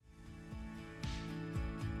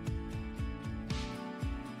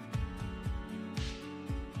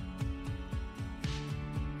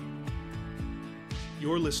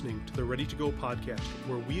You're listening to the Ready to Go podcast,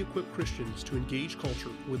 where we equip Christians to engage culture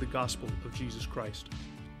with the gospel of Jesus Christ.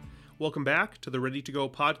 Welcome back to the Ready to Go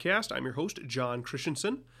podcast. I'm your host, John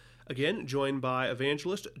Christensen, again joined by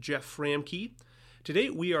evangelist Jeff Framke. Today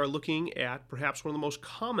we are looking at perhaps one of the most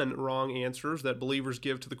common wrong answers that believers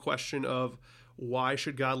give to the question of why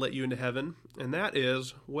should God let you into heaven? And that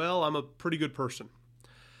is, well, I'm a pretty good person.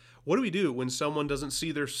 What do we do when someone doesn't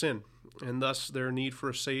see their sin and thus their need for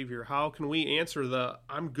a Savior? How can we answer the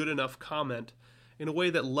I'm good enough comment in a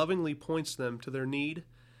way that lovingly points them to their need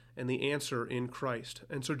and the answer in Christ?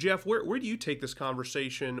 And so, Jeff, where do you take this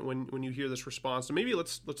conversation when you hear this response? And maybe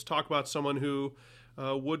let's talk about someone who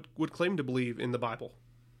would claim to believe in the Bible.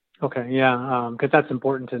 Okay, yeah, because that's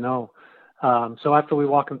important to know. So after we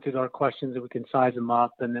walk them through our questions, we can size them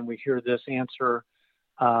up, and then we hear this answer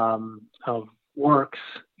of works,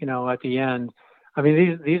 at the end. I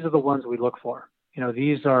mean, these are the ones we look for.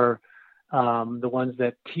 These are the ones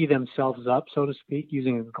that tee themselves up, so to speak,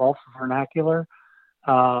 using golf vernacular,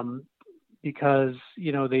 because,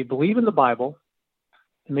 they believe in the Bible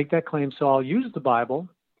and make that claim. So I'll use the Bible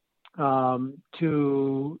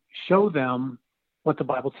to show them what the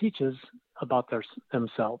Bible teaches about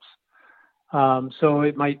themselves. So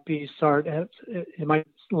it might it might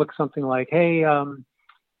look something like, hey,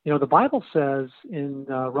 the Bible says in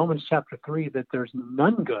Romans chapter 3 that there's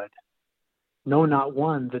none good, no, not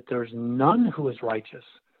one, that there's none who is righteous,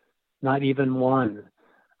 not even one,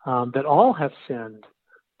 that all have sinned,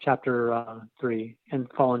 chapter 3, and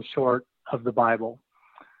fallen short of the Bible.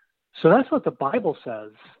 So that's what the Bible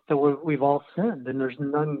says, that we've all sinned and there's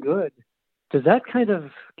none good. Does that kind of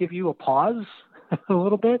give you a pause a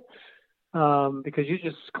little bit? Because you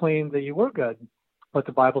just claimed that you were good, but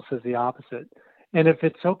the Bible says the opposite. And if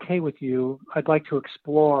it's okay with you, I'd like to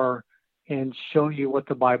explore and show you what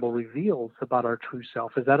the Bible reveals about our true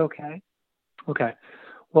self. Is that okay? Okay.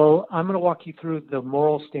 Well, I'm going to walk you through the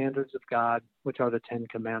moral standards of God, which are the Ten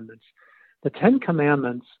Commandments. The Ten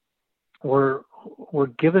Commandments were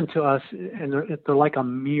given to us, and they're like a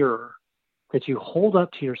mirror that you hold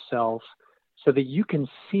up to yourself so that you can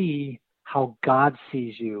see how God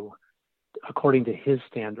sees you according to his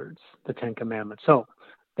standards, the Ten Commandments. So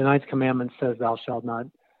the Ninth Commandment says, thou shalt not,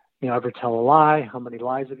 ever tell a lie. How many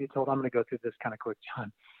lies have you told? I'm going to go through this kind of quick,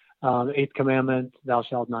 John. Eighth Commandment, thou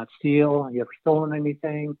shalt not steal. Have you ever stolen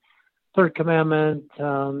anything? Third Commandment,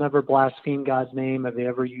 never blaspheme God's name. Have you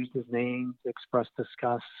ever used his name to express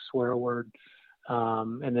disgust, swear a word?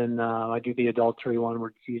 And then I do the adultery one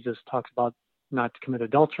where Jesus talks about not to commit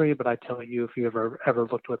adultery, but I tell you, if you ever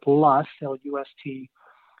looked with lust, L-U-S-T,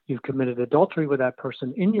 you've committed adultery with that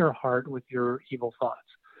person in your heart with your evil thoughts.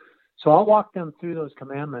 So I'll walk them through those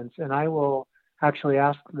commandments, and I will actually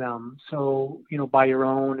ask them, so, by your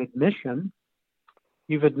own admission,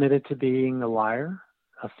 you've admitted to being a liar,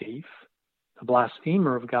 a thief, a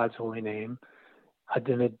blasphemer of God's holy name,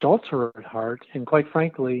 an adulterer at heart, and quite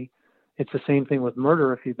frankly, it's the same thing with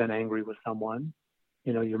murder. If you've been angry with someone,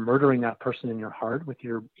 you're murdering that person in your heart with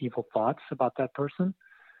your evil thoughts about that person.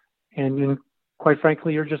 And quite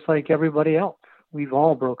frankly, you're just like everybody else. We've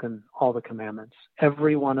all broken all the commandments,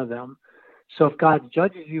 every one of them. So if God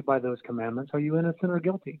judges you by those commandments, are you innocent or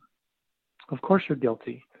guilty? Of course you're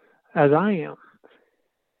guilty, as I am.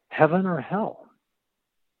 Heaven or hell?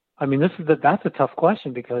 I mean, that's a tough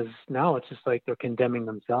question, because now it's just like they're condemning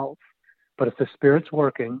themselves. But if the Spirit's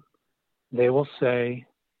working, they will say,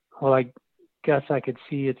 well, I guess I could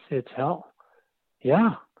see it's hell.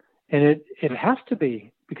 Yeah, and it has to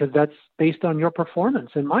be, because that's based on your performance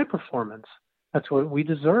and my performance. That's what we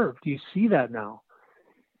deserve. Do you see that now?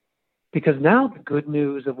 Because now the good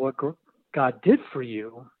news of what God did for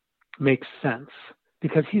you makes sense,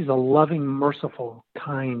 because he's a loving, merciful,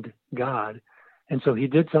 kind God. And so he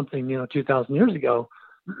did something, 2,000 years ago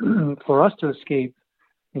for us to escape,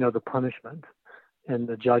 the punishment and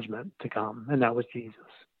the judgment to come. And that was Jesus.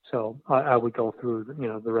 So I would go through,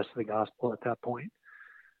 the rest of the gospel at that point.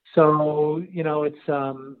 So, it's,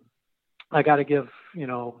 I got to give,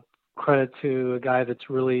 credit to a guy that's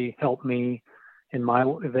really helped me in my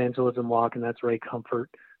evangelism walk, and that's Ray Comfort,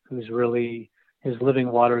 who's really, his Living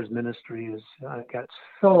Waters ministry has got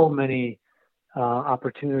so many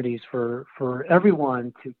opportunities for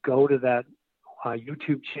everyone to go to that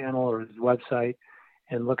YouTube channel or his website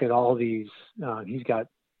and look at all these. He's got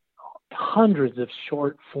hundreds of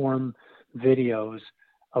short form videos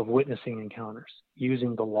of witnessing encounters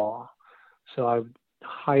using the law. So I would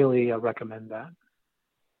highly recommend that.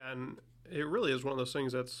 And it really is one of those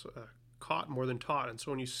things that's caught more than taught. And so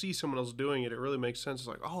when you see someone else doing it, it really makes sense. It's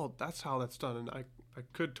like, oh, that's how that's done. And I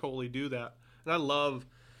could totally do that. And I love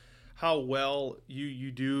how well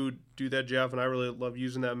you do that, Jeff, and I really love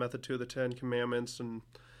using that method too, the 10 Commandments, and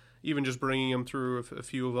even just bringing them through a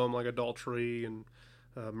few of them, like adultery and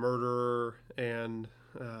murder and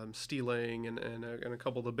stealing and a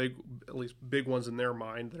couple of the big, at least big ones in their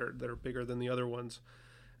mind that are bigger than the other ones.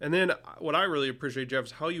 And then what I really appreciate, Jeff,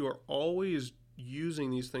 is how you are always using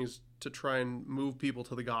these things to try and move people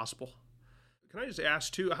to the gospel. Can I just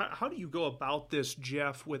ask, too, how do you go about this,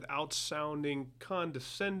 Jeff, without sounding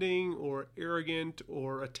condescending or arrogant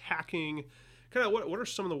or attacking? Kind of what are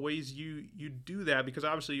some of the ways you do that? Because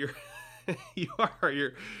obviously you're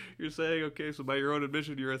you're saying, okay, so by your own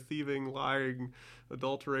admission, you're a thieving, lying,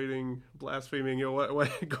 adulterating, blaspheming,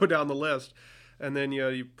 what go down the list. And then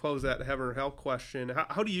you pose that heaven or hell question.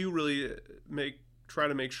 How do you really try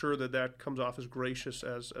to make sure that comes off as gracious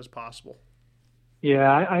as possible?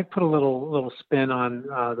 Yeah, I put a little spin on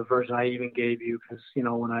the version I even gave you, because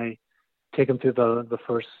when I take them through the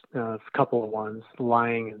first couple of ones,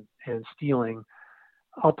 lying and stealing,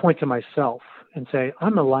 I'll point to myself and say,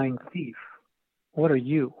 I'm a lying thief. What are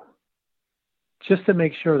you? Just to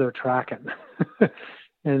make sure they're tracking.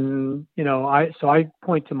 And, I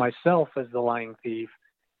point to myself as the lying thief,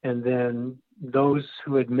 and then those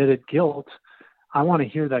who admitted guilt, I want to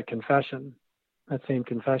hear that confession, that same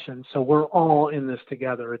confession. So we're all in this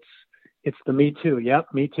together. It's the me too.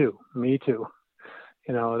 Yep. Me too. Me too.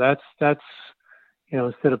 That's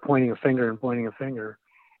instead of pointing a finger,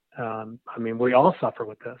 we all suffer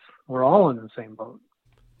with this. We're all in the same boat.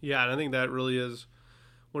 Yeah. And I think that really is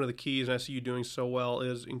one of the keys, and I see you doing so well,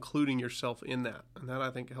 is including yourself in that. And that,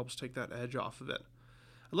 I think, helps take that edge off of it.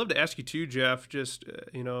 I'd love to ask you too, Jeff, just,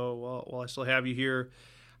 while I still have you here,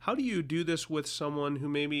 how do you do this with someone who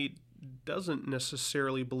maybe doesn't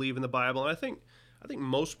necessarily believe in the Bible? And I think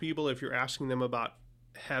most people, if you're asking them about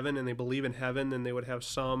heaven and they believe in heaven, then they would have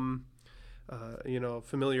some,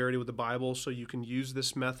 familiarity with the Bible, so you can use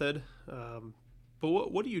this method. But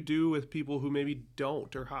what do you do with people who maybe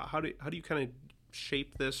don't, or how do you kind of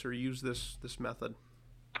shape this or use this method?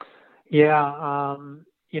 Yeah,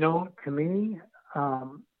 to me,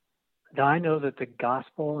 I know that the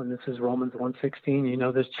gospel, and this is Romans 1:16. You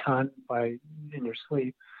know this, John, in your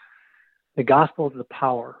sleep. The gospel is the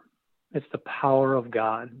power. It's the power of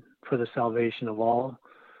God for the salvation of all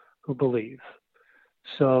who believe.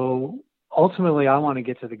 So ultimately, I want to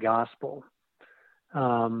get to the gospel,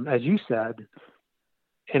 as you said,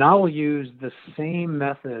 and I will use the same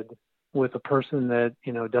method with a person that,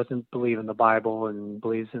 doesn't believe in the Bible and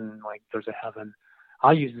believes in, like, there's a heaven.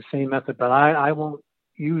 I'll use the same method, but I won't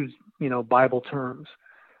use, Bible terms.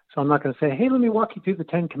 So I'm not going to say, hey, let me walk you through the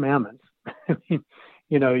 10 Commandments. You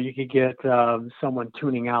could get someone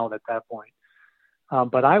tuning out at that point.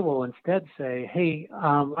 But I will instead say, hey,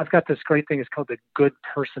 I've got this great thing. It's called the good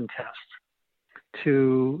person test.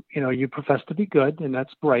 You profess to be good, and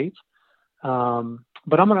that's great.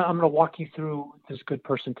 But I'm gonna walk you through this good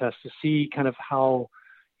person test to see kind of how,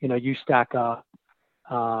 you stack up.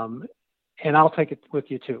 And I'll take it with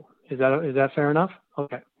you too. Is that fair enough?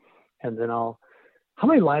 Okay. And then how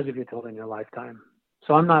many lies have you told in your lifetime?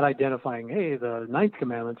 So I'm not identifying, hey, the 9th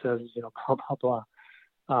commandment says, blah, blah,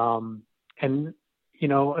 blah. And,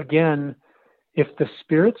 again, if the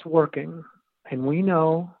Spirit's working, and we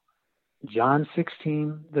know John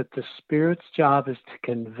 16, that the Spirit's job is to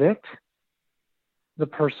convict the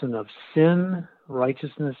person of sin,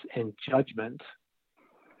 righteousness, and judgment,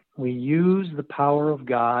 we use the power of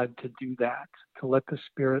God to do that, to let the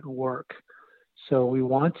Spirit work. So we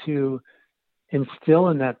want to instill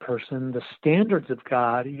in that person the standards of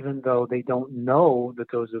God, even though they don't know that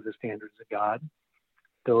those are the standards of God,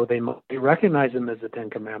 though they recognize them as the 10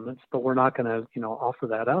 Commandments, but we're not going to, offer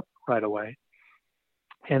that up right away.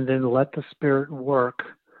 And then let the Spirit work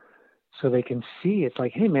so they can see. It's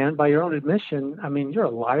like, hey, man, by your own admission, you're a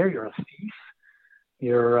liar, you're a thief,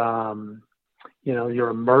 you're a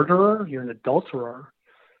murderer, you're an adulterer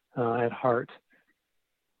at heart.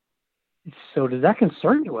 So does that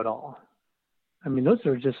concern you at all? Those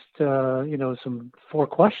are just, some 4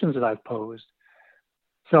 questions that I've posed.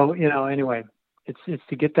 So, anyway, it's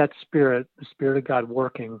to get that Spirit, the Spirit of God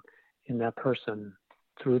working in that person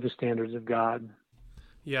through the standards of God.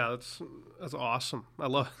 Yeah, that's awesome. I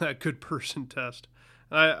love that good person test.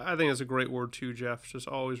 I think it's a great word too, Jeff, just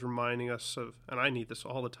always reminding us of, and I need this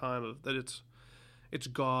all the time, that it's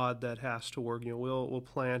God that has to work. We'll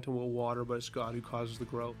plant and we'll water, but it's God who causes the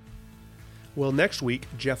growth. Well, next week,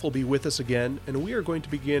 Jeff will be with us again, and we are going to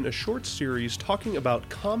begin a short series talking about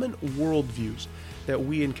common worldviews that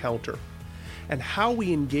we encounter and how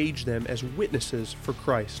we engage them as witnesses for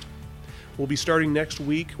Christ. We'll be starting next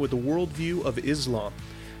week with the worldview of Islam.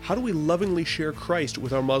 How do we lovingly share Christ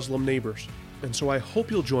with our Muslim neighbors? And so I hope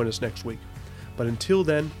you'll join us next week. But until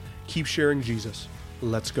then, keep sharing Jesus.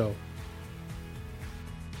 Let's go.